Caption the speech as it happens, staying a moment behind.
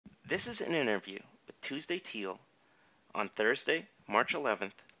This is an interview with Tuesday Teal on Thursday, March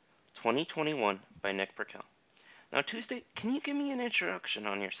 11th, 2021 by Nick Burkell. Now, Tuesday, can you give me an introduction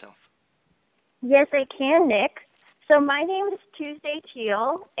on yourself? Yes, I can, Nick. So my name is Tuesday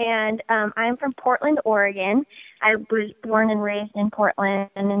Teal, and I'm from Portland, Oregon. I was born and raised in Portland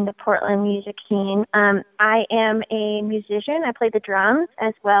and in the Portland music scene. I am a musician. I play the drums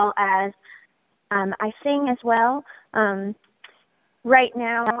as well as I sing as well. Right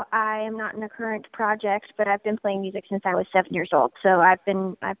now, I am not in a current project, but I've been playing music since I was 7 years old. So I've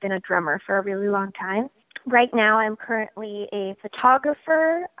been a drummer for a really long time. Right now, I'm currently a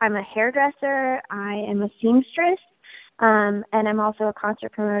photographer. I'm a hairdresser. I am a seamstress. And I'm also a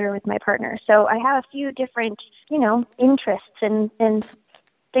concert promoter with my partner. So I have a few different, interests and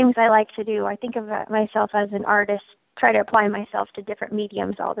things I like to do. I think of myself as an artist, try to apply myself to different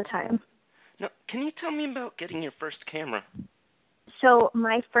mediums all the time. Now, can you tell me about getting your first camera? So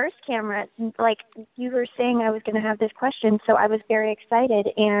my first camera, like you were saying, I was going to have this question, so I was very excited,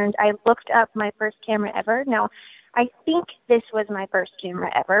 and I looked up my first camera ever. Now, I think this was my first camera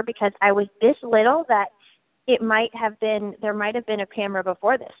ever because I was this little that there might have been a camera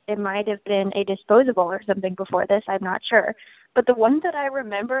before this. It might have been a disposable or something before this. I'm not sure. But the one that I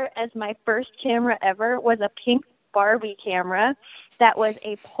remember as my first camera ever was a pink Barbie camera that was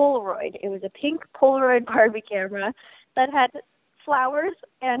a Polaroid. It was a pink Polaroid Barbie camera that had flowers,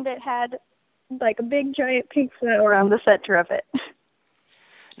 and it had like a big giant pink flower on the center of it.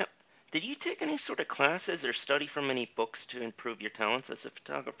 Now, did you take any sort of classes or study from any books to improve your talents as a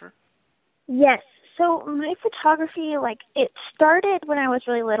photographer? Yes. So my photography, it started when I was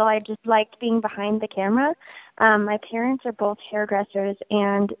really little. I just liked being behind the camera. My parents are both hairdressers,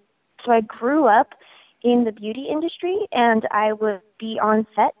 and so I grew up in the beauty industry, and I would be on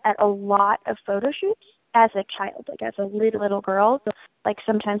set at a lot of photo shoots as a child, as a little girl. So,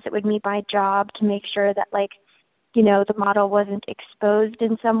 sometimes it would be my job to make sure that, the model wasn't exposed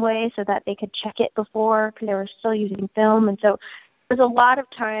in some way so that they could check it before because they were still using film. And so there was a lot of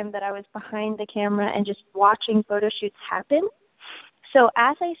time that I was behind the camera and just watching photo shoots happen. So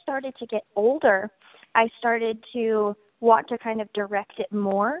as I started to get older, I started to want to kind of direct it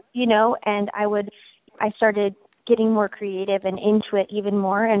more, and I started getting more creative and into it even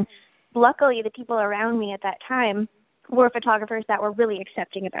more. And luckily, the people around me at that time were photographers that were really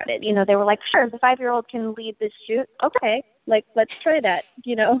accepting about it. They were like, sure, the 5-year-old can lead this shoot. Okay, let's try that,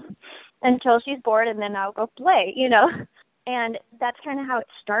 until she's bored, and then I'll go play, And that's kind of how it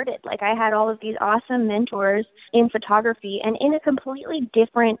started. I had all of these awesome mentors in photography and in a completely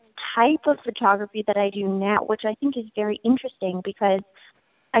different type of photography that I do now, which I think is very interesting because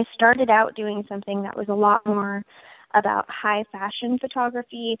I started out doing something that was a lot more about high fashion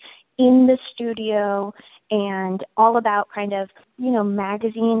photography in the studio and all about kind of,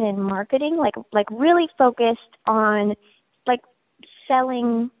 magazine and marketing, really focused on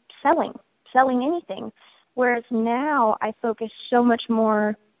selling anything. Whereas now I focus so much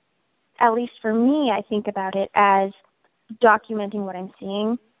more, at least for me, I think about it as documenting what I'm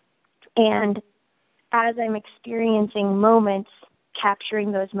seeing. And as I'm experiencing moments,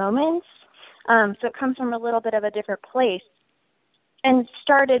 capturing those moments. So it comes from a little bit of a different place and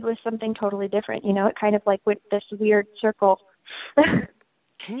started with something totally different. It kind of went this weird circle.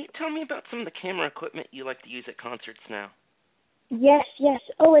 Can you tell me about some of the camera equipment you like to use at concerts now? Yes.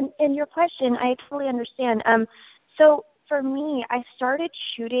 Oh, and your question, I totally understand. So for me, I started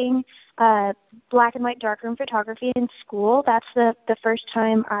shooting black and white darkroom photography in school. That's the first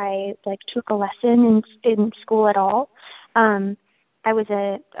time I took a lesson in school at all. I was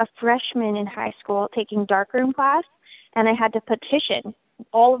a freshman in high school taking darkroom class, and I had to petition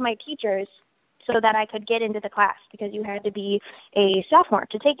all of my teachers so that I could get into the class because you had to be a sophomore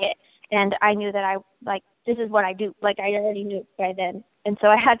to take it. And I knew that this is what I do. I already knew by then. And so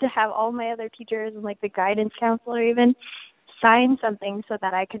I had to have all my other teachers and the guidance counselor even sign something so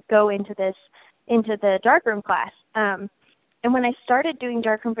that I could go into the darkroom class. And when I started doing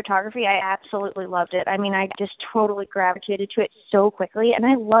darkroom photography, I absolutely loved it. I mean, I just totally gravitated to it so quickly. And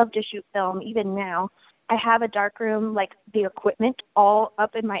I love to shoot film even now. I have a darkroom, the equipment all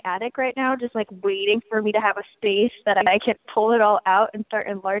up in my attic right now, just waiting for me to have a space that I can pull it all out and start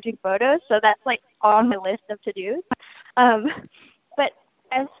enlarging photos. So that's on my list of to-dos. But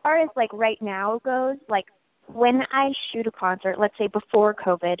as far as right now goes, when I shoot a concert, let's say before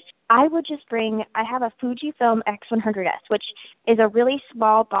COVID, I would just I have a Fujifilm X100S, which is a really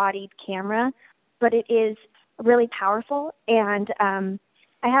small-bodied camera, but it is really powerful. And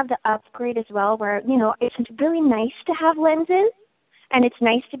I have the upgrade as well where, it's really nice to have lenses, and it's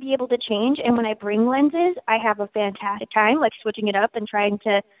nice to be able to change. And when I bring lenses, I have a fantastic time, switching it up and trying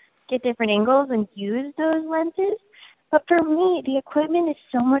to get different angles and use those lenses. But for me, the equipment is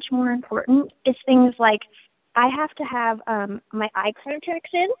so much more important. It's things like I have to have my eye contacts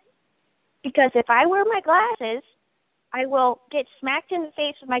in, because if I wear my glasses, I will get smacked in the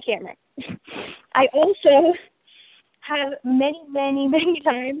face with my camera. I also have many, many, many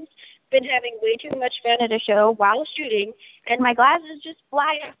times been having way too much fun at a show while shooting, and my glasses just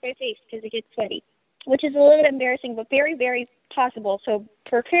fly off my face because it gets sweaty, which is a little embarrassing, but very, very possible. So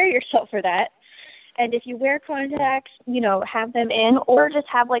prepare yourself for that. And if you wear contacts, have them in, or just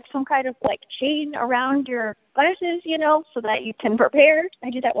have like some kind of like chain around your glasses, so that you can prepare. I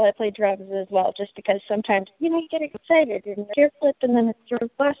do that while I play drums as well, just because sometimes, you get excited and your flip and then your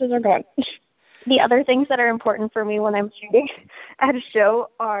glasses are gone. The other things that are important for me when I'm shooting at a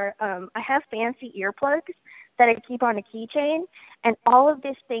show are I have fancy earplugs that I keep on a keychain, and all of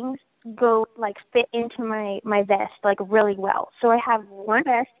these things fit into my vest really well. So I have one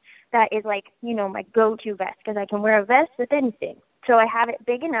vest that is my go-to vest, because I can wear a vest with anything. So I have it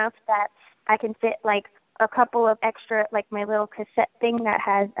big enough that I can fit a couple of extra, my little cassette thing that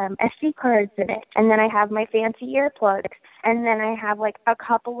has SD cards in it. And then I have my fancy earplugs. And then I have a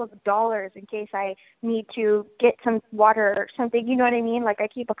couple of dollars in case I need to get some water or something. You know what I mean? I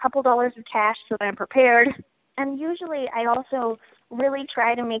keep a couple dollars of cash so that I'm prepared. And usually I also really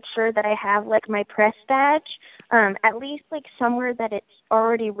try to make sure that I have my press badge, at least somewhere that it's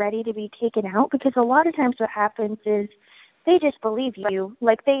already ready to be taken out, because a lot of times what happens is they just believe you.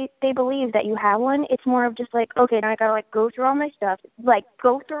 They believe that you have one. It's more of just okay, now I gotta go through all my stuff,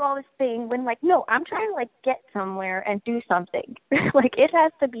 go through all this thing, when no, I'm trying to get somewhere and do something. It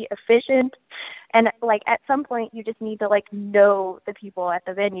has to be efficient, and at some point you just need to know the people at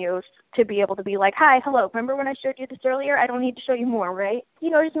the venues to be able to be hi, hello, remember when I showed you this earlier? I don't need to show you more, right?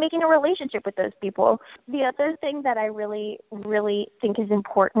 Just making a relationship with those people. The other thing that I really, really think is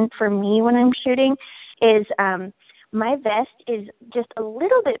important for me when I'm shooting is my vest is just a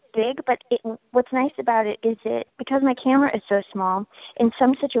little bit big, but what's nice about it is because my camera is so small, in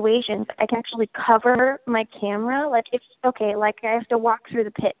some situations I can actually cover my camera. I have to walk through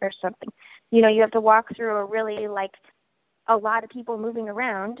the pit or something. You have to walk through a really a lot of people moving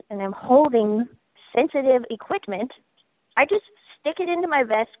around, and I'm holding sensitive equipment. I just stick it into my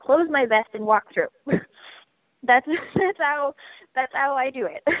vest, close my vest, and walk through. That's how I do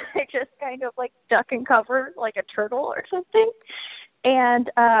it. I just kind of duck and cover like a turtle or something, and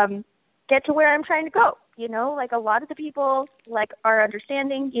get to where I'm trying to go. A lot of the people are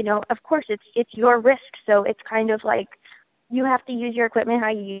understanding. Of course it's your risk, so it's kind of you have to use your equipment how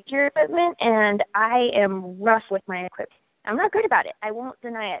you use your equipment, and I am rough with my equipment. I'm not good about it. I won't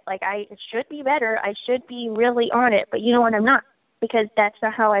deny it. I should be better. I should be really on it, but you know what? I'm not, because that's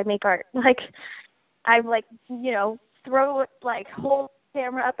not how I make art. I'm throw hold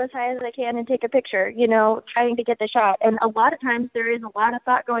camera up as high as I can and take a picture, trying to get the shot. And a lot of times there is a lot of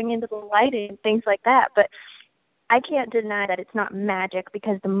thought going into the lighting and things like that, but I can't deny that it's not magic,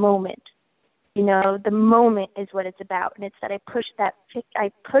 because the moment is what it's about. And it's that I pushed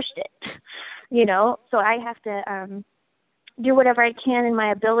it, so I have to do whatever I can in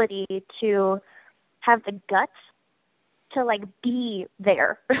my ability to have the guts to be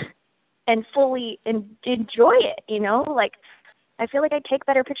there and fully enjoy it, I feel I take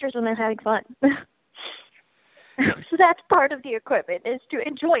better pictures when I'm having fun. So that's part of the equipment, is to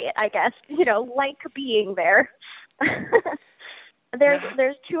enjoy it, I guess, being there.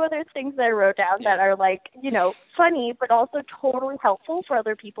 There's two other things that I wrote down that are funny, but also totally helpful for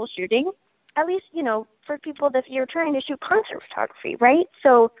other people shooting. At least, for people that you're trying to shoot concert photography, right?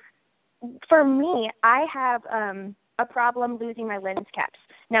 So for me, I have a problem losing my lens caps.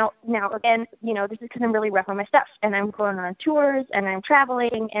 Now again, this is because I'm really rough on my stuff, and I'm going on tours, and I'm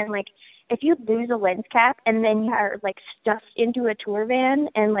traveling, and if you lose a lens cap and then you are stuffed into a tour van,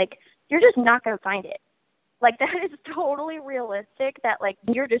 and you're just not going to find it. That is totally realistic, that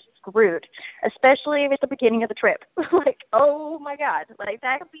you're just screwed, especially if it's the beginning of the trip. Oh my God,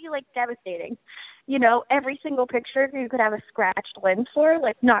 that could be devastating. Every single picture you could have a scratched lens for,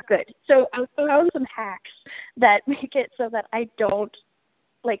 not good. So I found some hacks that make it so that I don't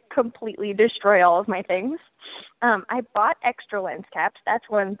completely destroy all of my things. I bought extra lens caps. That's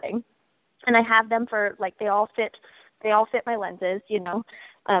one thing. And I have them for they all fit my lenses, so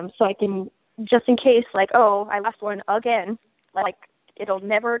I can, just in case oh, I lost one again, it'll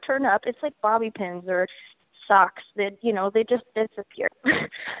never turn up. It's like bobby pins or socks that, they just disappear.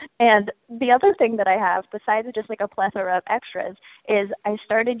 And the other thing that I have, besides just a plethora of extras, is I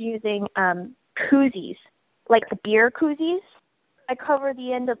started using koozies, the beer koozies. cover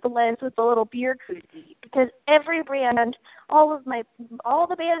the end of the lens with a little beer koozie, because every brand, all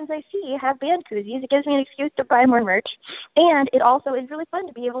the bands I see have band koozies. It gives me an excuse to buy more merch, and it also is really fun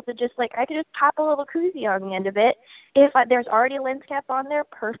to be able to just like, I could just pop a little koozie on the end of it. If there's already a lens cap on there,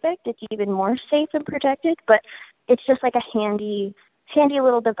 perfect. It's even more safe and protected, but it's just like a handy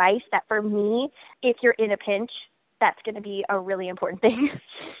little device that for me, if you're in a pinch, that's going to be a really important thing,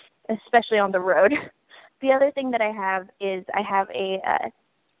 especially on the road. The other thing that I have is I have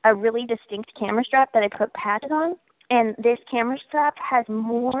a really distinct camera strap that I put pads on, and this camera strap has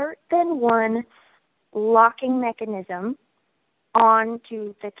more than one locking mechanism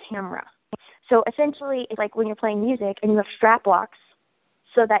onto the camera. So essentially, it's like when you're playing music and you have strap locks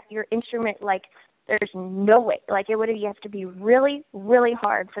so that your instrument, like, there's no way, like you have to be really, really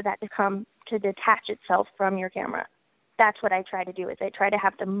hard for that to detach itself from your camera. That's what I try to do, is I try to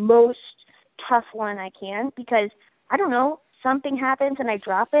have the most tough one I can, because I don't know, something happens and I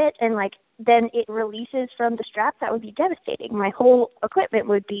drop it and like then it releases from the strap. That would be devastating. My whole equipment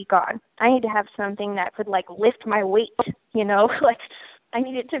would be gone. I need to have something that could like lift my weight, like I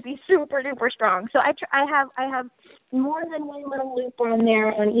need it to be super duper strong. So I have more than one little loop on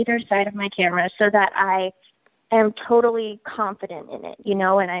there on either side of my camera so that I am totally confident in it,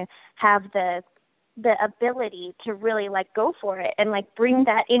 and I have the ability to really like go for it and like bring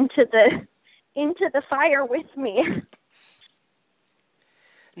that into the fire with me.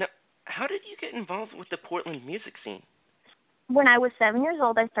 Now, how did you get involved with the Portland music scene? When I was 7 years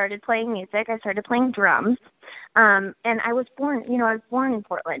old, I started playing music. I started playing drums. And I was born in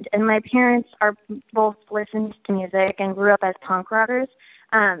Portland, and my parents are both listened to music and grew up as punk rockers.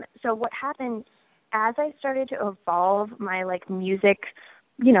 So what happened as I started to evolve my like music,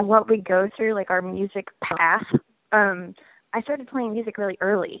 what we go through, like our music path, I started playing music really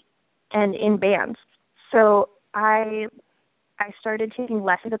early and in bands. So I started taking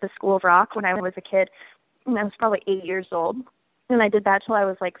lessons at the School of Rock when I was a kid, and I was probably 8 years old. And I did that till I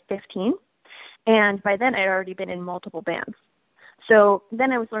was like 15. And by then I'd already been in multiple bands. So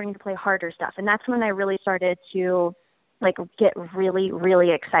then I was learning to play harder stuff. And that's when I really started to like get really,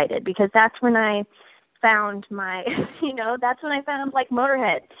 really excited, because that's when I found my, that's when I found like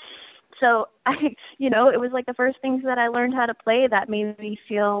Motorhead. So it was like the first things that I learned how to play that made me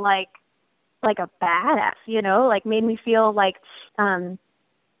feel like a badass, like made me feel like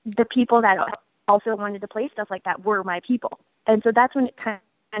the people that also wanted to play stuff like that were my people. And so that's when it kind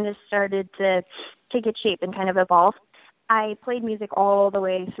of started to take its shape and kind of evolve. I played music all the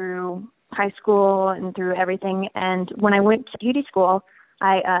way through high school and through everything. And when I went to beauty school,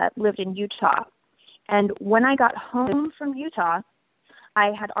 I lived in Utah. And when I got home from Utah,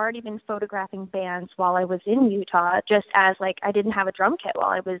 I had already been photographing bands while I was in Utah, just as like I didn't have a drum kit while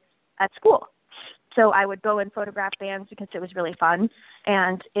I was at school. So I would go and photograph bands because it was really fun,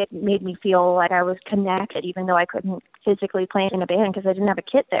 and it made me feel like I was connected, even though I couldn't physically play in a band because I didn't have a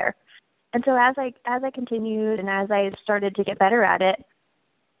kit there. And so as I continued and as I started to get better at it,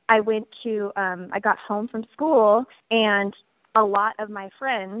 I got home from school, and a lot of my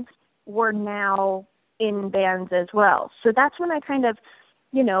friends were now in bands as well. So that's when I kind of,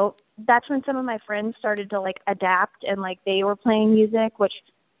 that's when some of my friends started to like adapt, and like they were playing music, which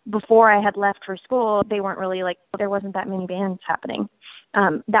before I had left for school, they weren't really like, there wasn't that many bands happening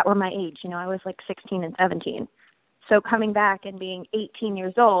that were my age. I was like 16 and 17. So coming back and being 18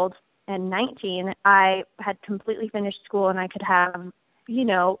 years old and 19, I had completely finished school, and I could have,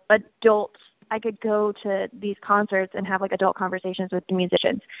 I could go to these concerts and have like adult conversations with the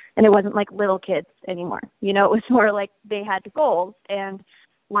musicians. And it wasn't like little kids anymore. It was more like they had goals and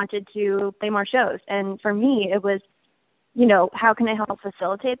wanted to play more shows. And for me, it was, how can I help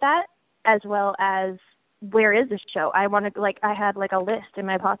facilitate that, as well as where is this show? I had like a list in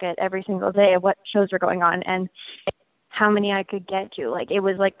my pocket every single day of what shows were going on and how many I could get to. Like, it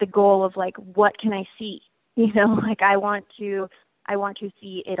was like the goal of like, what can I see? Like I want to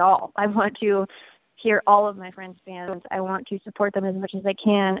see it all. I want to hear all of my friends' bands. I want to support them as much as I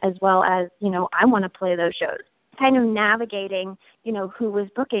can, as well as, I want to play those shows. Kind of navigating, who was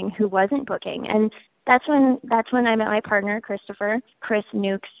booking, who wasn't booking. And that's when I met my partner, Christopher. Chris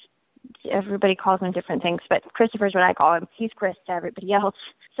Nukes. Everybody calls him different things, but Christopher's what I call him. He's Chris to everybody else.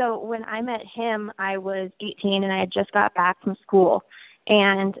 So when I met him, I was 18 and I had just got back from school.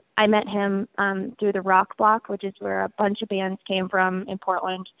 And I met him through the Rock Block, which is where a bunch of bands came from in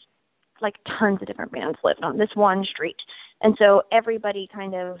Portland. Like tons of different bands lived on this one street. And so everybody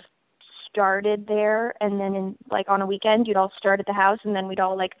kind of started there, and then on a weekend you'd all start at the house, and then we'd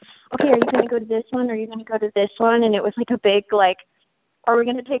all like, okay, are you going to go to this one, or are you going to go to this one? And it was like a big like, are we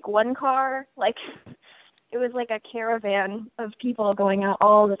going to take one car? Like, it was like a caravan of people going out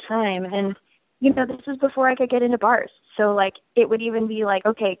all the time. And, you know, this was before I could get into bars. So, like, it would even be like,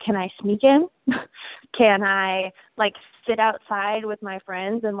 okay, can I sneak in? Can I, like, sit outside with my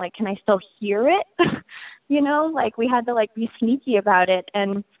friends and, like, can I still hear it? You know, like, we had to, like, be sneaky about it.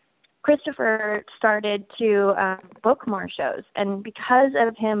 And Christopher started to book more shows. And because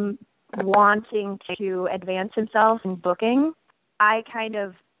of him wanting to advance himself in booking, I kind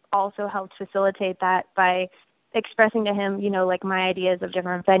of also helped facilitate that by expressing to him, you know, like my ideas of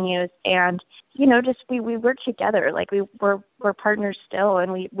different venues. And, you know, just we work together. Like we're partners still,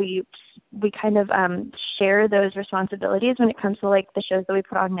 and we kind of share those responsibilities when it comes to like the shows that we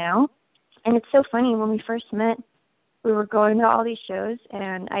put on now. And it's so funny, when we first met, we were going to all these shows,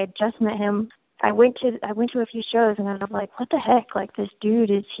 and I had just met him. I went to a few shows, and I was like, what the heck? Like, this dude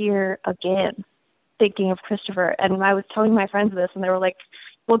is here again, thinking of Christopher. And I was telling my friends this, and they were like,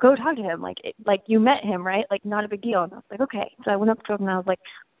 well, go talk to him. Like you met him, right? Like, not a big deal. And I was like, okay. So I went up to him, and I was like,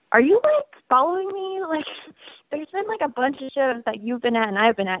 are you, like, following me? Like, there's been, like, a bunch of shows that you've been at and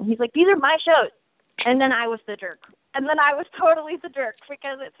I've been at. And he's like, these are my shows. And then I was the jerk. And then I was totally the jerk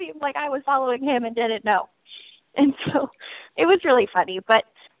because it seemed like I was following him and didn't know. And so it was really funny, but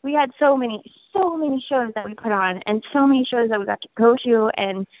we had so many shows that we put on, and so many shows that we got to go to.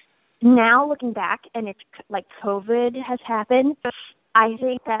 And now looking back, and it's like COVID has happened, I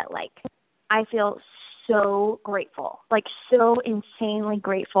think that, like, I feel so grateful, like so insanely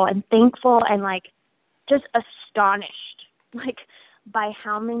grateful and thankful, and like just astonished, like, by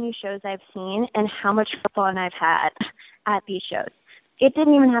how many shows I've seen and how much fun I've had at these shows. It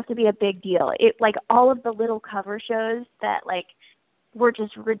didn't even have to be a big deal. It, like, all of the little cover shows that, like, were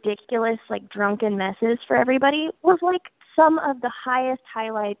just ridiculous, like, drunken messes for everybody was, like, some of the highest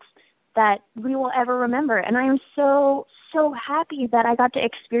highlights that we will ever remember. And I am so, so happy that I got to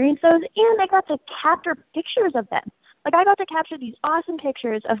experience those, and I got to capture pictures of them. Like, I got to capture these awesome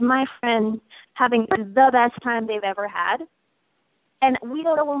pictures of my friends having the best time they've ever had. And we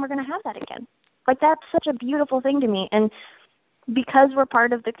don't know when we're going to have that again. Like, that's such a beautiful thing to me. And because we're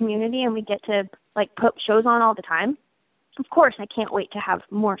part of the community and we get to, like, put shows on all the time, of course I can't wait to have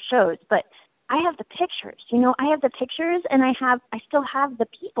more shows. But I have the pictures, you know, I have the pictures, and I still have the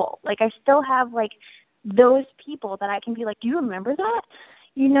people. Like, I still have, like, those people that I can be like, do you remember that?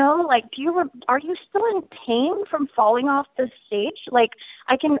 You know, like, are you still in pain from falling off the stage? Like,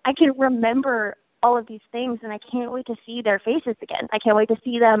 I can remember all of these things, and I can't wait to see their faces again. I can't wait to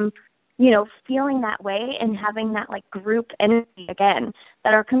see them, you know, feeling that way and having that, like, group energy again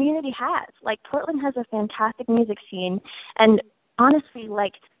that our community has. Like, Portland has a fantastic music scene, and honestly,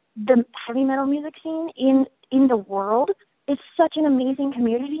 like, the heavy metal music scene in the world is such an amazing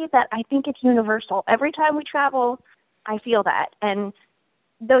community that I think it's universal. Every time we travel, I feel that, and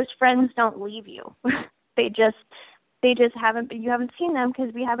those friends don't leave you. They just haven't, you haven't seen them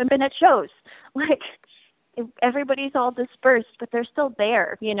because we haven't been at shows. Like, everybody's all dispersed, but they're still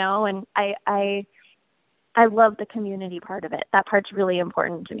there, you know, and I love the community part of it. That part's really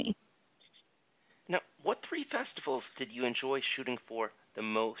important to me. Now, what 3 festivals did you enjoy shooting for the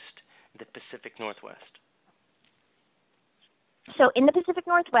most in the Pacific Northwest? So in the Pacific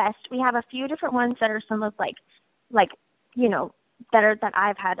Northwest, we have a few different ones that are some of like, you know, that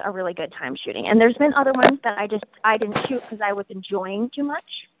I've had a really good time shooting. And there's been other ones that I didn't shoot because I was enjoying too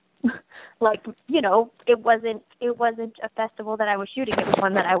much. Like, you know, it wasn't a festival that I was shooting. It was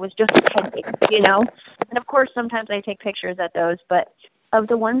one that I was just attending, you know. And of course, sometimes I take pictures at those. But of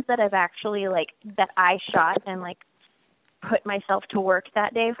the ones that I've actually, like, that I shot and, like, put myself to work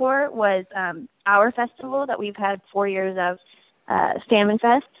that day for was our festival that we've had 4 years of, Famine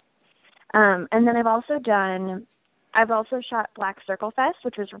Fest. And then I've also shot Black Circle Fest,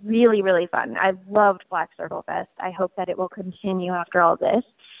 which was really, really fun. I loved Black Circle Fest. I hope that it will continue after all this.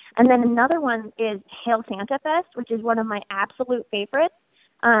 And then another one is Hail Santa Fest, which is one of my absolute favorites.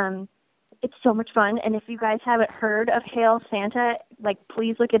 It's so much fun. And if you guys haven't heard of Hail Santa, like,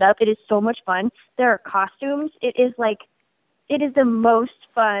 please look it up. It is so much fun. There are costumes. It is the most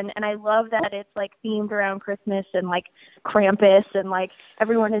fun. And I love that it's, like, themed around Christmas and, like, Krampus, and, like,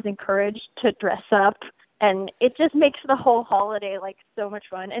 everyone is encouraged to dress up. And it just makes the whole holiday, like, so much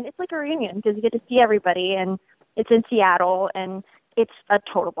fun. And it's like a reunion because you get to see everybody, and it's in Seattle, and it's a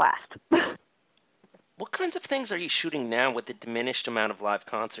total blast. What kinds of things are you shooting now with the diminished amount of live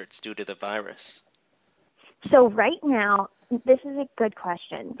concerts due to the virus? So right now, this is a good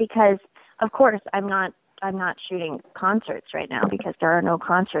question because, of course, I'm not shooting concerts right now because there are no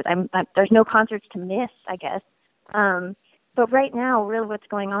concerts. There's no concerts to miss, I guess. But right now, really what's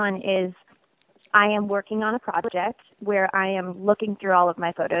going on is I am working on a project where I am looking through all of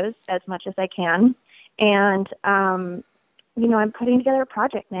my photos as much as I can, And, I'm putting together a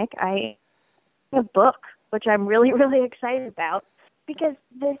project, Nick. I have a book, which I'm really, really excited about because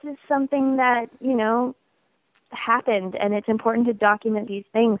this is something that, happened, and it's important to document these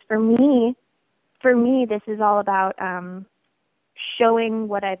things. For me, this is all about showing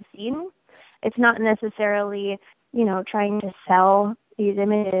what I've seen. It's not necessarily, trying to sell these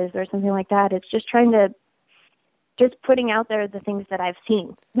images or something like that. It's just putting out there the things that I've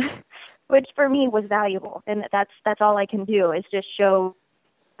seen, which for me was valuable. And that's all I can do is just show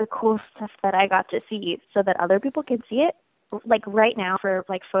the cool stuff that I got to see so that other people can see it. Like right now for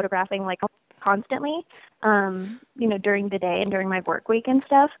like photographing like constantly, during the day and during my work week and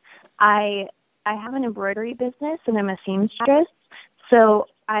stuff, I have an embroidery business and I'm a seamstress. So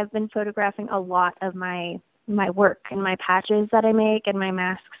I've been photographing a lot of my work and my patches that I make and my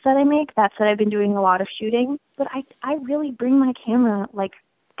masks that I make. That's what I've been doing a lot of shooting. But I really bring my camera like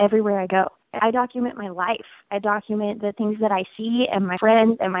everywhere I go. I document my life. I document the things that I see and my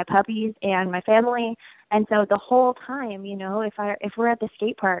friends and my puppies and my family. And so the whole time, if we're at the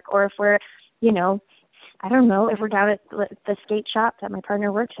skate park or if we're, I don't know, if we're down at the skate shop that my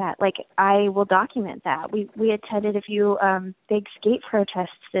partner works at, like I will document that. We attended a few big skate protests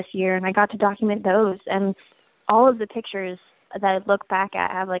this year, and I got to document those. And all of the pictures that I look back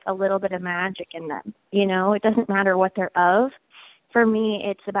at have like a little bit of magic in them. It doesn't matter what they're of. For me,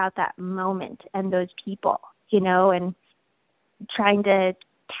 it's about that moment and those people, and trying to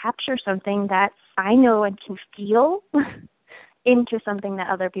capture something that I know and can feel into something that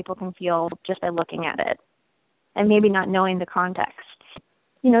other people can feel just by looking at it and maybe not knowing the context.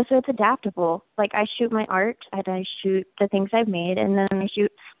 So it's adaptable. Like I shoot my art and I shoot the things I've made and then I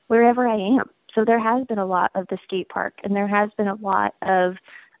shoot wherever I am. So there has been a lot of the skate park and there has been a lot of,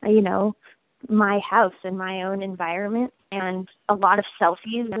 my house and my own environment and a lot of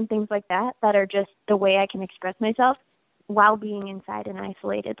selfies and things like that are just the way I can express myself while being inside and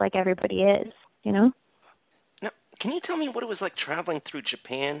isolated like everybody is, Now, can you tell me what it was like traveling through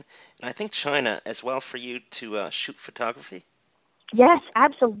Japan and I think China as well for you to shoot photography? Yes,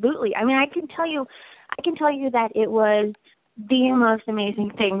 absolutely. I mean, I can tell you that it was the most amazing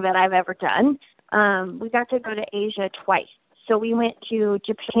thing that I've ever done. We got to go to Asia twice. So we went to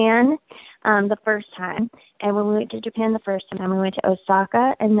Japan the first time, and when we went to Japan the first time, we went to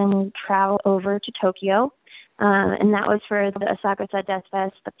Osaka, and then we traveled over to Tokyo, and that was for the Osaka Death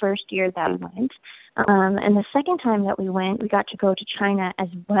Fest the first year that we went. And the second time that we went, we got to go to China as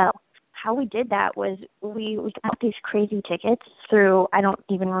well. How we did that was we got these crazy tickets through, I don't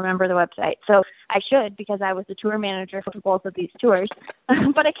even remember the website, so I should because I was the tour manager for both of these tours,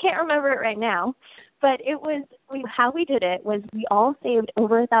 but I can't remember it right now. But how we did it was we all saved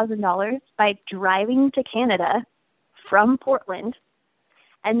over $1,000 by driving to Canada from Portland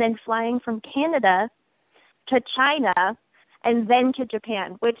and then flying from Canada to China and then to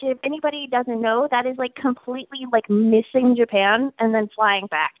Japan, which if anybody doesn't know, that is like completely like missing Japan and then flying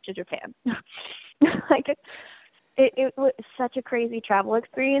back to Japan. Like it was such a crazy travel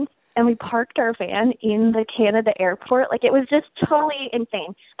experience. And we parked our van in the Canada airport. Like, it was just totally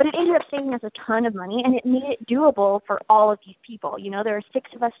insane. But it ended up saving us a ton of money, and it made it doable for all of these people. There were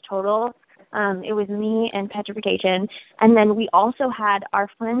 6 of us total. It was me and Petrification. And then we also had our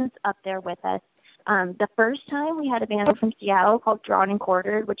friends up there with us. The first time we had a band from Seattle called Drawn and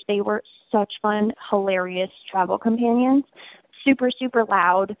Quartered, which they were such fun, hilarious travel companions. Super, super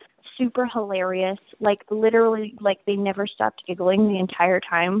loud. Super hilarious, like literally, like they never stopped giggling the entire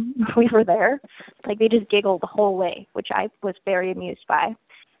time we were there. Like they just giggled the whole way, which I was very amused by.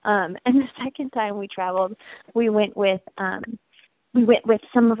 And the second time we traveled, we went with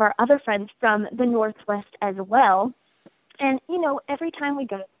some of our other friends from the Northwest as well. And every time we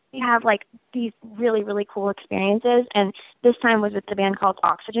go, we have like these really, really cool experiences. And this time was with the band called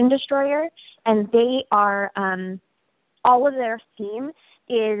Oxygen Destroyer, and they are all of their theme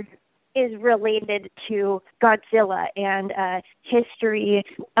is related to Godzilla and history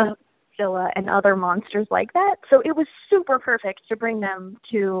of Godzilla and other monsters like that. So it was super perfect to bring them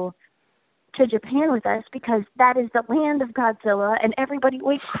to Japan with us because that is the land of Godzilla and everybody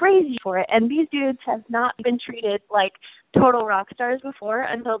went crazy for it. And these dudes have not been treated like total rock stars before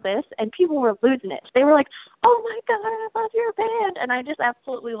until this, and people were losing it. They were like, "Oh my God, I love your band." And I just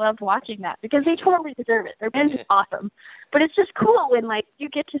absolutely loved watching that because they totally deserve it. Their band is awesome. But it's just cool when like you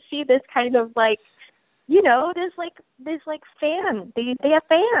get to see this kind of like, this fan. They have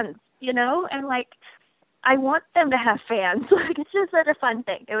fans, and like I want them to have fans. Like it's just such a fun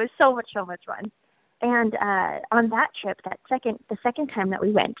thing. It was so much fun. And on that trip, the second time that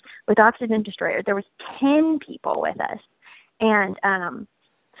we went with Oxygen Destroyer, there was 10 people with us. And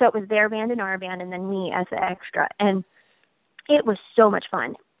So it was their band and our band, and then me as the extra. And it was so much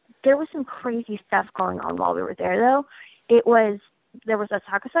fun. There was some crazy stuff going on while we were there, though. There was a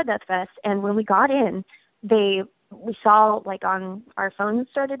Sakusa Death Fest, and when we got in, we saw, like, on our phones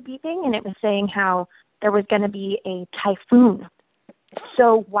started beeping, and it was saying how there was going to be a typhoon.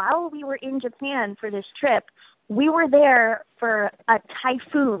 So while we were in Japan for this trip, we were there for a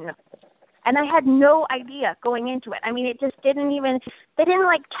typhoon. And I had no idea going into it. I mean, it just they didn't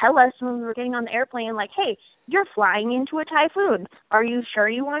like tell us when we were getting on the airplane, like, hey, you're flying into a typhoon. Are you sure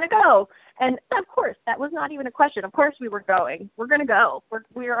you want to go? And of course, that was not even a question. Of course we were going. We're going to go.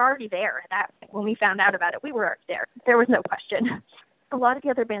 We were already there. When we found out about it, we were already there. There was no question. A lot of the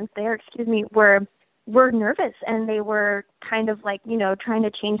other bands there, were nervous, and they were kind of like, trying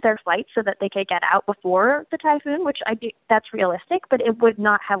to change their flights so that they could get out before the typhoon, which that's realistic, but it would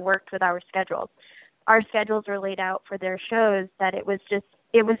not have worked with our schedules. Our schedules were laid out for their shows that it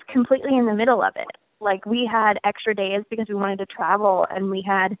was completely in the middle of it. Like, we had extra days because we wanted to travel, and we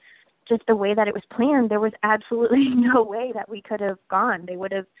had just the way that it was planned. There was absolutely no way that we could have gone. They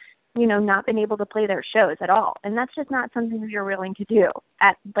would have, not been able to play their shows at all. And that's just not something you're willing to do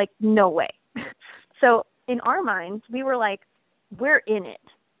no way. So in our minds, we were like, we're in it.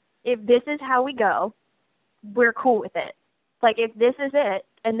 If this is how we go, we're cool with it. Like, if this is it,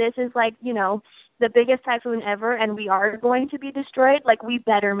 and this is like, the biggest typhoon ever, and we are going to be destroyed, like, we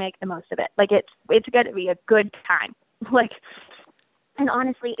better make the most of it. Like, it's going to be a good time. Like, and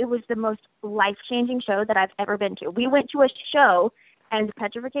honestly, it was the most life-changing show that I've ever been to. We went to a show, and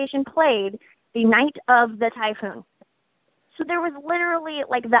Petrification played the night of the typhoon. So there was literally,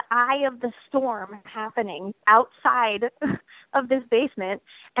 like, the eye of the storm happening outside of this basement,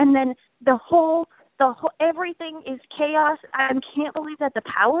 and then the whole everything is chaos. I can't believe that the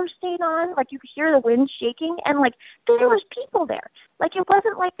power stayed on. Like, you could hear the wind shaking, and, like, there was people there. Like, it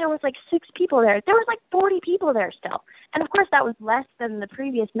wasn't like there was, like, 6 people there. There was, like, 40 people there still. And, of course, that was less than the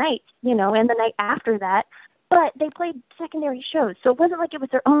previous night, and the night after that. But they played secondary shows, so it wasn't like it was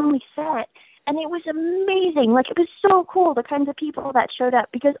their only set. And it was amazing. Like, it was so cool, the kinds of people that showed up,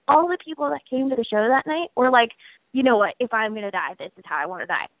 because all the people that came to the show that night were like, you know what, if I'm going to die, this is how I want to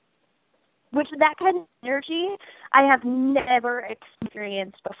die. Which, that kind of energy I have never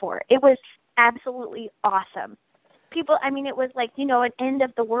experienced before. It was absolutely awesome. People, I mean, it was like, an end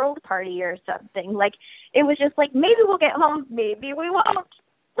of the world party or something. Like, it was just like, maybe we'll get home, maybe we won't.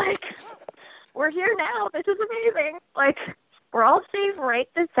 Like, we're here now. This is amazing. Like, we're all safe right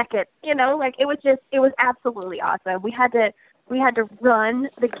this second. Like, it was absolutely awesome. We had to run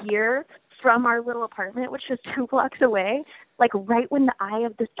the gear from our little apartment, which was 2 blocks away, like right when the eye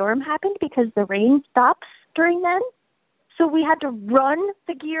of the storm happened, because the rain stops during then. So we had to run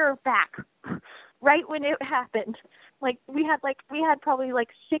the gear back right when it happened. Like, we had probably like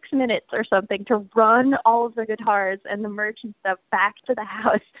 6 minutes or something to run all of the guitars and the merch and stuff back to the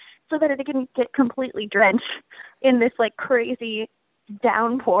house so that it didn't get completely drenched in this, like, crazy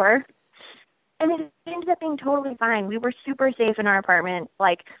downpour. And it ended up being totally fine. We were super safe in our apartment.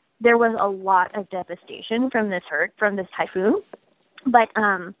 Like, there was a lot of devastation from this typhoon, but,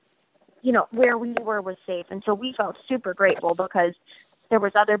 where we were was safe. And so we felt super grateful because there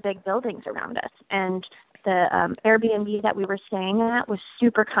was other big buildings around us. And the Airbnb that we were staying at was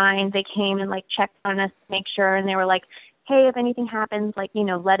super kind. They came and, like, checked on us to make sure. And they were like, hey, if anything happens, like,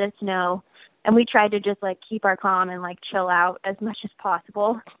 let us know. And we tried to just, like, keep our calm and, like, chill out as much as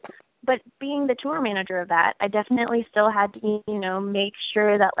possible. But being the tour manager of that, I definitely still had to, make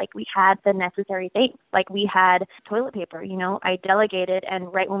sure that, like, we had the necessary things. Like, we had toilet paper, I delegated.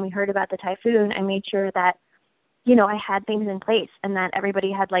 And right when we heard about the typhoon, I made sure that, I had things in place, and that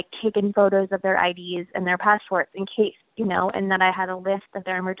everybody had, like, taken photos of their IDs and their passports in case, and that I had a list of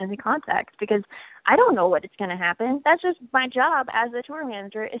their emergency contacts, because I don't know what is going to happen. That's just my job as a tour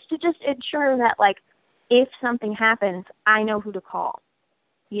manager, is to just ensure that, like, if something happens, I know who to call,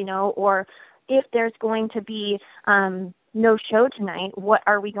 or if there's going to be no show tonight, what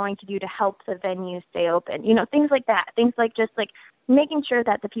are we going to do to help the venue stay open? Things like that. Things like just, like, making sure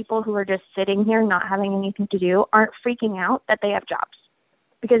that the people who are just sitting here not having anything to do aren't freaking out that they have jobs.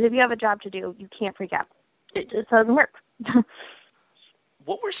 Because if you have a job to do, you can't freak out. It just doesn't work.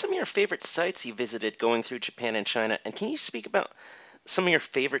 What were some of your favorite sites you visited going through Japan and China? And can you speak about some of your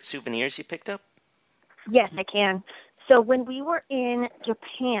favorite souvenirs you picked up? Yes, I can. So when we were in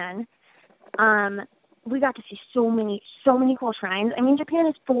Japan, we got to see so many cool shrines. I mean, Japan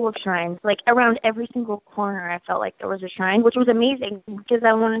is full of shrines. Like, around every single corner, I felt like there was a shrine, which was amazing because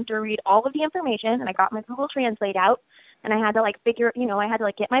I wanted to read all of the information, and I got my Google Translate out, and I had to, like, figure, I had to,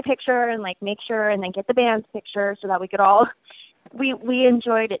 like, get my picture and, like, make sure, and then get the band's picture so that we could all we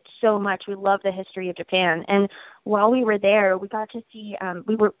enjoyed it so much. We love the history of Japan. And while we were there, we got to see,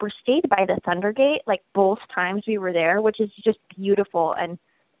 we're stayed by the Thunder Gate, like both times we were there, which is just beautiful and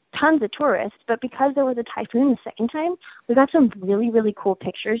tons of tourists. But because there was a typhoon the second time, we got some really, really cool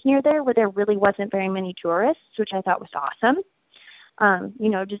pictures near there where there really wasn't very many tourists, which I thought was awesome.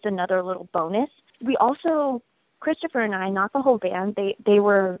 Just another little bonus. We also, Christopher and I, not the whole band, they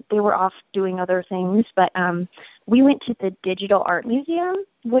were off doing other things, but we went to the Digital Art Museum,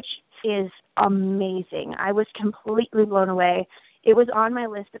 which is amazing. I was completely blown away. It was on my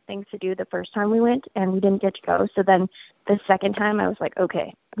list of things to do the first time we went, and we didn't get to go. So then the second time I was like,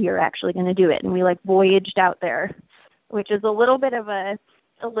 okay, we are actually going to do it. And we voyaged out there, which is a little bit of a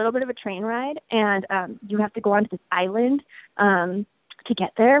train ride, and you have to go onto this island to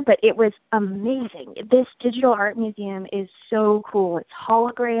get there, but it was amazing. This digital art museum is so cool. It's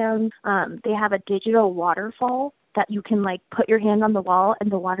holograms. They have a digital waterfall that you can put your hand on the wall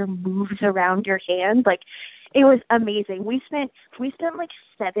and the water moves around your hand. It was amazing. We spent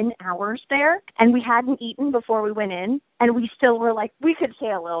 7 hours there, and we hadn't eaten before we went in, and we still were we could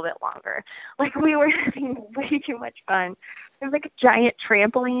stay a little bit longer. We were having way too much fun. There's a giant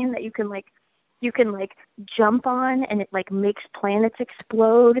trampoline that you can jump on, and it makes planets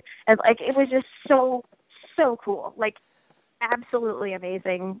explode, and it was just so cool. Absolutely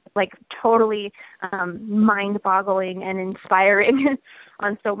amazing. Totally mind-boggling and inspiring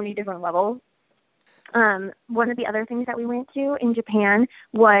on so many different levels. One of the other things that we went to in Japan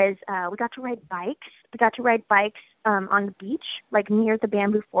was we got to ride bikes. We got to ride bikes on the beach, near the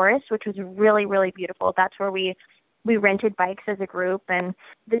bamboo forest, which was really, really beautiful. That's where we rented bikes as a group, and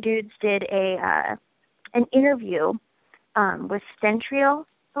the dudes did an interview with Centrio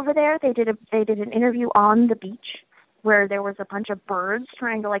over there. They did an interview on the beach where there was a bunch of birds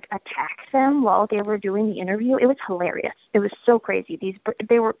trying to attack them while they were doing the interview. It was hilarious. It was so crazy.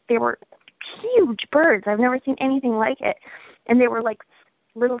 They were huge birds. I've never seen anything like it. And they were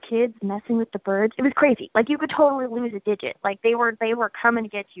little kids messing with the birds. It was crazy. You could totally lose a digit. They were coming to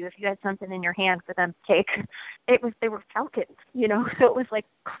get you if you had something in your hand for them to take. They were falcons, so it was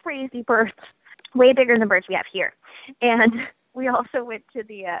crazy birds, way bigger than the birds we have here. And we also went to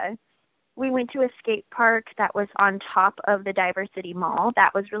a skate park that was on top of the Diversity Mall.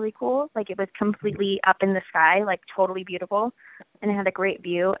 That was really cool. It was completely up in the sky, totally beautiful, and it had a great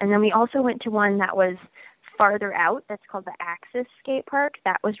view. And then we also went to one that was farther out. That's called the Axis Skate Park.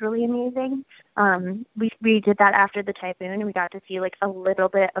 That was really amazing. We did that after the typhoon, and we got to see a little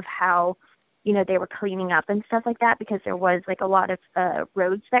bit of how they were cleaning up and stuff like that, because there was a lot of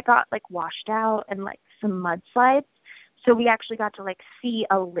roads that got washed out and some mudslides. So we actually got to see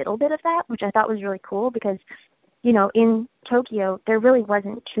a little bit of that, which I thought was really cool because, in Tokyo, there really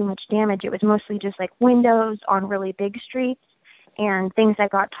wasn't too much damage. It was mostly just windows on really big streets and things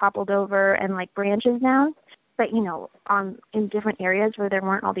that got toppled over and branches down. But, in different areas where there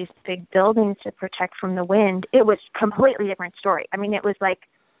weren't all these big buildings to protect from the wind, it was a completely different story. I mean, it was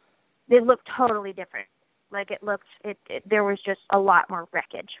it looked totally different. There was just a lot more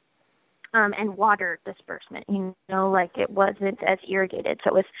wreckage. And water disbursement, it wasn't as irrigated.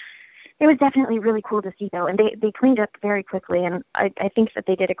 So it was definitely really cool to see, though. And they cleaned up very quickly, and I think that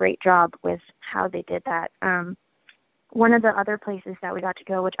they did a great job with how they did that. One of the other places that we got to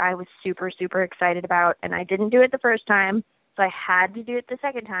go, which I was super, super excited about, and I didn't do it the first time, so I had to do it the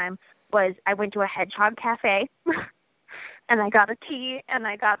second time, was I went to a hedgehog cafe, and I got a tea, and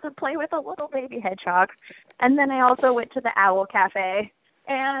I got to play with a little baby hedgehog. And then I also went to the owl cafe,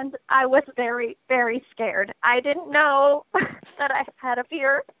 and I was very, very scared. I didn't know that I had a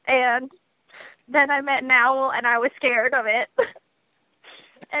fear, and then I met an owl, and I was scared of it.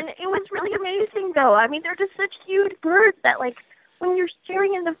 And it was really amazing, though. I mean, they're just such huge birds that, when you're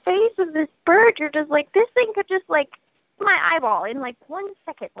staring in the face of this bird, you're just this thing could just, my eyeball in, 1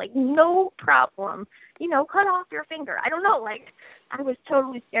 second. No problem. Cut off your finger. I don't know. I was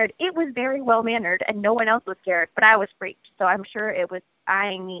totally scared. It was very well-mannered, and no one else was scared, but I was freaked, so I'm sure it was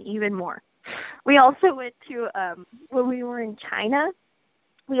eyeing me even more. We also went to, when we were in China,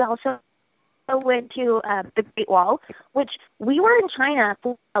 we also went to the Great Wall, which we were in China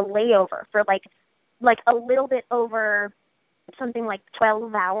for a layover for a little bit over something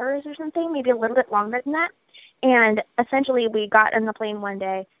 12 hours or something, maybe a little bit longer than that. And essentially we got on the plane one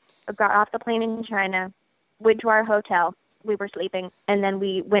day, got off the plane in China, went to our hotel, we were sleeping, and then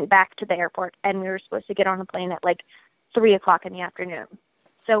we went back to the airport, and we were supposed to get on a plane at 3 o'clock in the afternoon.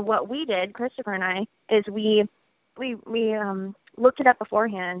 So what we did, Christopher and I, is we looked it up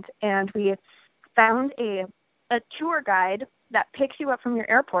beforehand, and we found a tour guide that picks you up from your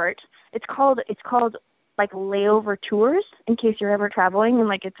airport. It's called like layover tours in case you're ever traveling and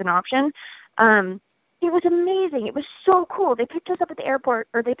like it's an option. It was amazing. It was so cool. They picked us up at the airport,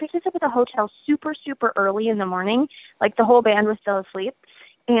 or they picked us up at the hotel super, super early in the morning. Like the whole band was still asleep,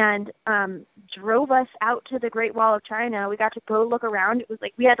 and drove us out to the Great Wall of China. We got to go look around. It was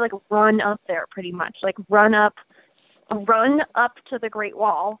like we had to like run up there pretty much, like run up to the Great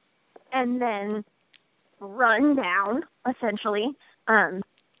Wall, and then run down essentially.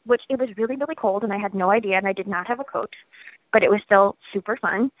 Which it was really, really cold, and I had no idea, and I did not have a coat, but it was still super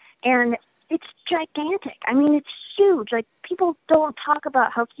fun. And it's gigantic. I mean, it's huge. Like, people don't talk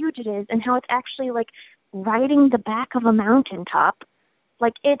about how huge it is and how it's actually, like, riding the back of a mountaintop.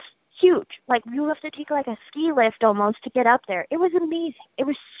 Like, it's huge. Like, you have to take, like, a ski lift almost to get up there. It was amazing. It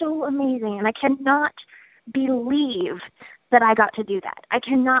was so amazing, and I cannot believe that I got to do that. I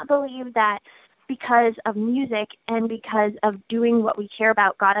cannot believe that because of music and because of doing what we care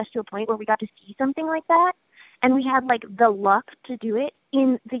about got us to a point where we got to see something like that. And we had, like, the luck to do it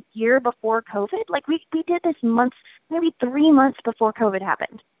in the year before COVID. Like, we did this maybe 3 months before COVID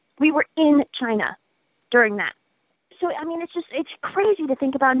happened. We were in China during that. So, I mean, it's crazy to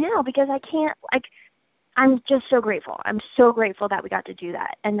think about now because I can't, like, I'm just so grateful. I'm so grateful that we got to do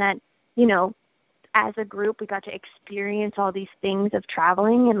that. And that, you know, as a group, we got to experience all these things of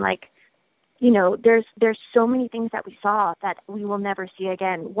traveling. And, like, you know, there's so many things that we saw that we will never see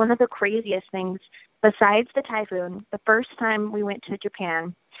again. One of the craziest things, besides the typhoon, the first time we went to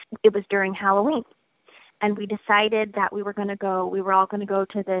Japan, it was during Halloween. And we decided that we were all going to go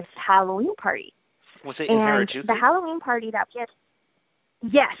to this Halloween party. Was it in Harajuku? The Halloween party that we had,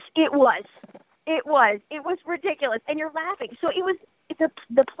 yes, it was. It was ridiculous. And you're laughing. So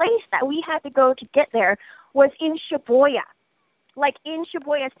the place that we had to go to get there was in Shibuya, like in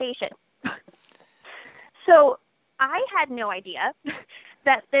Shibuya Station. So I had no idea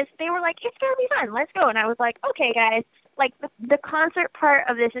that they were like, it's going to be fun. Let's go. And I was like, okay, guys, like the concert part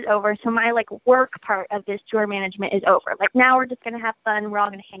of this is over. So my like work part of this tour management is over. Like now we're just going to have fun. We're all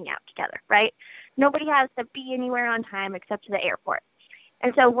going to hang out together, right? Nobody has to be anywhere on time except to the airport.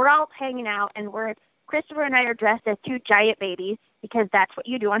 And so we're all hanging out, and Christopher and I are dressed as two giant babies because that's what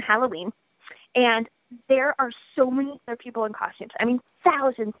you do on Halloween. And there are so many other people in costumes. I mean,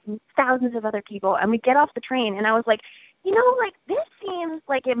 thousands and thousands of other people. And we get off the train, and I was like, you know, like, this seems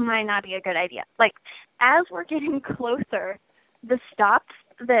like it might not be a good idea. Like, as we're getting closer, the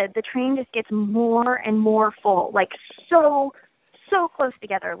train just gets more and more full, like, so close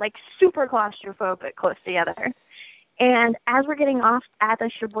together, like, super claustrophobic close together. And as we're getting off at the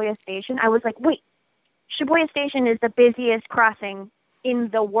Shibuya station, I was like, wait, Shibuya station is the busiest crossing in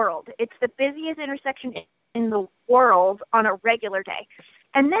the world. It's the busiest intersection in the world on a regular day.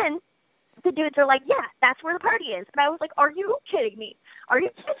 And then the dudes are like, yeah, that's where the party is. And I was like, are you kidding me? Are you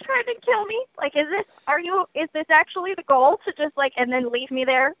just trying to kill me? Like, is this actually the goal to just like, and then leave me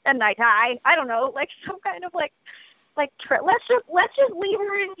there and I die? I don't know, like some kind of like let's just leave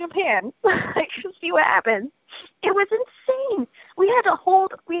her in Japan, like see what happens. It was insane. We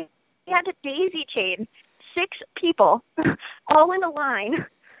had to daisy chain 6 people all in a line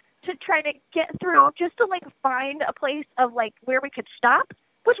to try to get through just to like find a place of like where we could stop,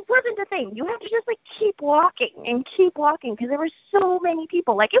 which wasn't a thing. You have to just like keep walking because there were so many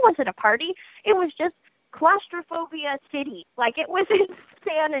people. Like it wasn't a party. It was just claustrophobia city. Like it was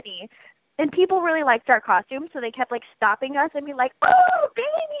insanity. And people really liked our costumes, so they kept like stopping us and be like, oh,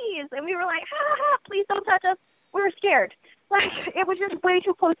 babies. And we were like, ha ha, please don't touch us. We were scared. Like, it was just way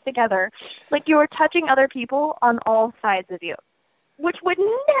too close together. Like, you were touching other people on all sides of you, which would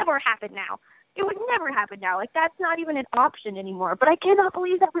never happen now. It would never happen now. Like, that's not even an option anymore. But I cannot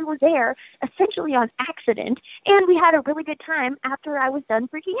believe that we were there, essentially on accident, and we had a really good time after I was done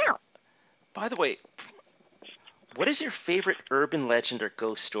freaking out. By the way, what is your favorite urban legend or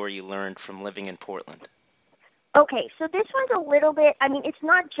ghost story you learned from living in Portland? Okay, so this one's a little bit, I mean, it's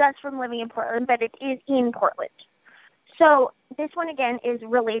not just from living in Portland, but it is in Portland. So this one, again, is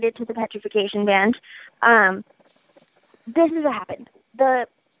related to the petrification band. This is what happened. The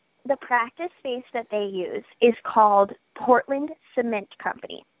practice space that they use is called Portland Cement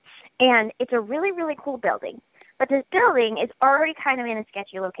Company. And it's a really, really cool building. But this building is already kind of in a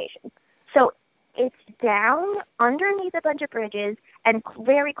sketchy location. So it's down underneath a bunch of bridges and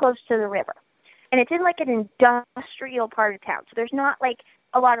very close to the river. And it's in like an industrial part of town. So there's not like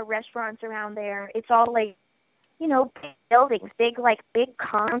a lot of restaurants around there. It's all like, you know, buildings, big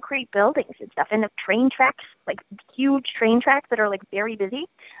concrete buildings and stuff. And the train tracks, like huge train tracks that are like very busy.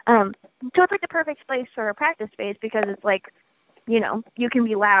 So it's like the perfect place for a practice space because it's like, you know, you can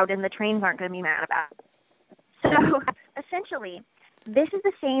be loud and the trains aren't going to be mad about it. So essentially, this is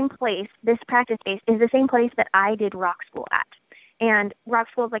the same place, this practice space is the same place that I did rock school at. And rock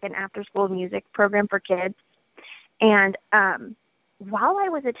school is like an after-school music program for kids. And while I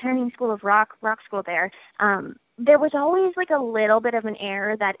was attending School of rock school there was always like a little bit of an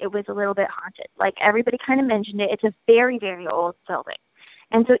air that it was a little bit haunted. Like everybody kind of mentioned it. It's a very, very old building.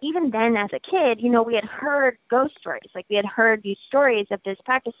 And so even then as a kid, you know, we had heard ghost stories. Like we had heard these stories of this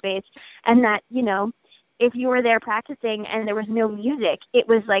practice space and that, you know, if you were there practicing and there was no music, it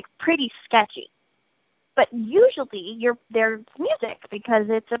was like pretty sketchy. But usually there's music because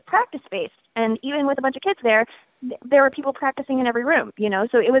it's a practice space. And even with a bunch of kids there were people practicing in every room, you know,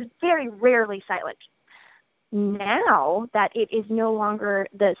 so it was very rarely silent. Now that it is no longer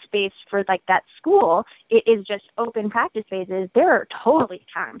the space for like that school, it is just open practice spaces. There are totally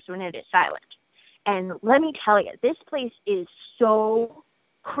times when it is silent. And let me tell you, this place is so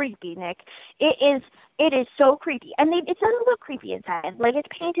creepy, Nick. It is so creepy. And it doesn't look creepy inside. Like it's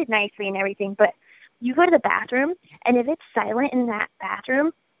painted nicely and everything, but you go to the bathroom and if it's silent in that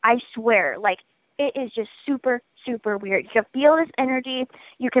bathroom, I swear, like it is just super, super weird. You can feel this energy.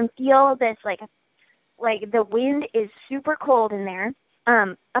 You can feel this like the wind is super cold in there.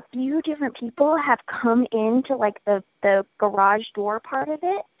 A few different people have come into like the garage door part of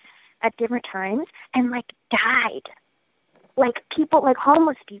it at different times and like died. Like people, like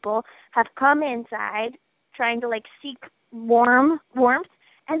homeless people have come inside trying to like seek warmth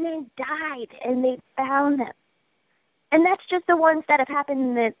and they died and they found them. And that's just the ones that have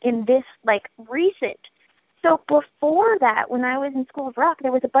happened in this like recent. So before that, when I was in School of Rock,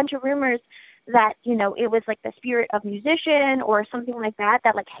 there was a bunch of rumors that, you know, it was like the spirit of musician or something like that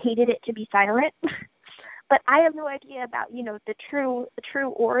like hated it to be silent. But I have no idea about, you know, the true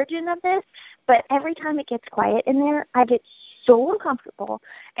origin of this. But every time it gets quiet in there, I get so uncomfortable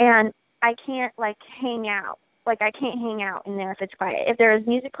and I can't like hang out. Like I can't hang out in there if it's quiet. If there is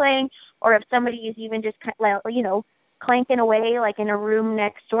music playing or if somebody is even just kind of, you know, clanking away like in a room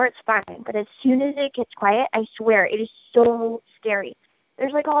next door, it's fine. But as soon as it gets quiet, I swear it is so scary.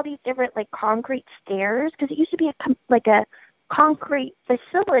 There's like all these different like concrete stairs because it used to be a concrete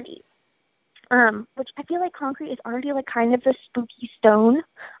facility, which I feel like concrete is already like kind of a spooky stone.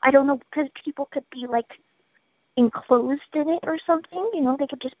 I don't know because people could be like enclosed in it or something. You know, they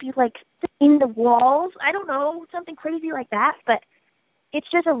could just be like in the walls. I don't know, something crazy like that. But it's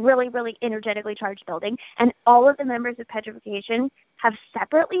just a really, really energetically charged building. And all of the members of Petrification have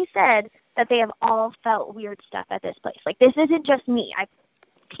separately said that they have all felt weird stuff at this place. Like this isn't just me. I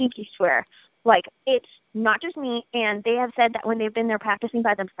pinky swear. Like it's not just me. And they have said that when they've been there practicing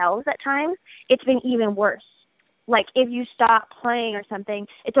by themselves at times, it's been even worse. Like if you stop playing or something,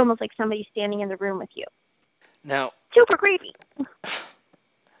 it's almost like somebody's standing in the room with you. Now, super creepy.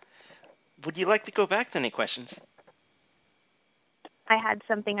 Would you like to go back to any questions? I had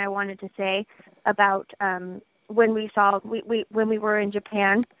something I wanted to say about when we were in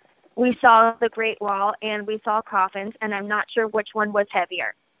Japan. We saw the Great Wall and we saw coffins, and I'm not sure which one was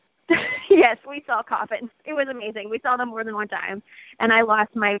heavier. Yes, we saw coffins. It was amazing. We saw them more than one time, and I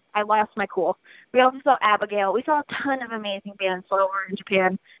lost my cool. We also saw Abigail. We saw a ton of amazing bands while we were in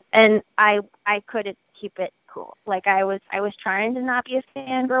Japan, and I couldn't keep it cool. Like I was trying to not be a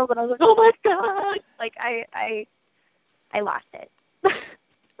fangirl, but I was like, oh my god! Like I lost it.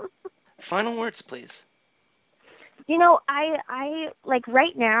 Final words, please. You know, I like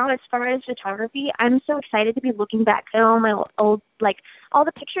right now, as far as photography, I'm so excited to be looking back at all my old, like all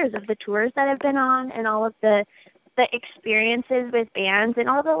the pictures of the tours that I've been on and all of the experiences with bands and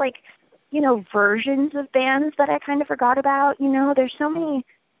all the like, you know, versions of bands that I kind of forgot about. You know, there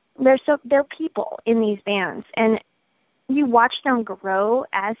are people in these bands, and you watch them grow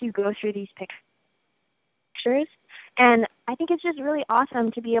as you go through these pictures. And I think it's just really awesome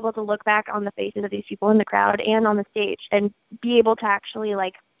to be able to look back on the faces of these people in the crowd and on the stage and be able to actually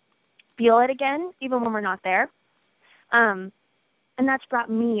like feel it again, even when we're not there. And that's brought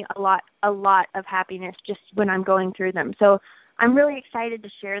me a lot of happiness just when I'm going through them. So I'm really excited to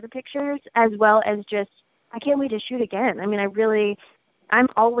share the pictures, as well as just, I can't wait to shoot again. I mean, I'm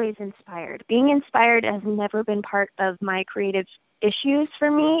always inspired. Being inspired has never been part of my creative issues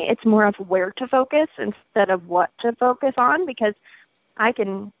for me. It's more of where to focus instead of what to focus on, because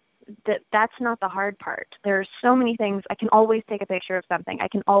that's not the hard part. There's so many things. I can always take a picture of something. I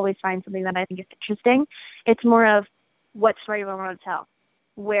can always find something that I think is interesting. It's more of what story do I want to tell?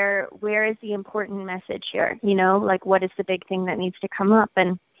 Where is the important message here? You know, like what is the big thing that needs to come up?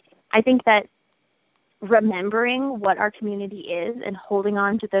 And I think that remembering what our community is and holding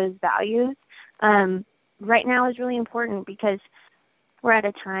on to those values right now is really important, because we're at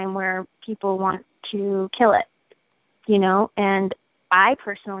a time where people want to kill it, you know, and I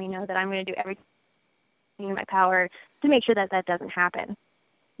personally know that I'm going to do everything in my power to make sure that that doesn't happen.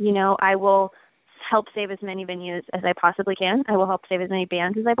 You know, I will help save as many venues as I possibly can. I will help save as many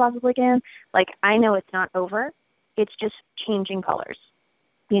bands as I possibly can. Like, I know it's not over. It's just changing colors.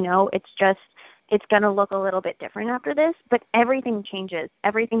 You know, it's going to look a little bit different after this, but everything changes.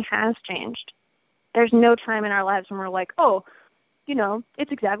 Everything has changed. There's no time in our lives when we're like, oh, you know,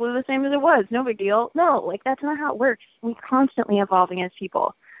 it's exactly the same as it was. No big deal. No, like, that's not how it works. We're constantly evolving as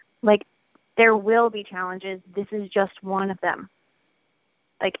people. Like, there will be challenges. This is just one of them.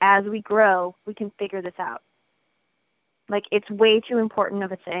 Like, as we grow, we can figure this out. Like, it's way too important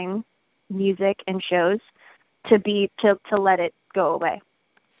of a thing, music and shows, to let it go away.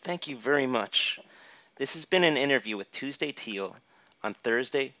 Thank you very much. This has been an interview with Tuesday Teal on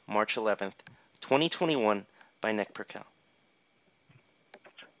Thursday, March 11th, 2021 by Nick Perkel.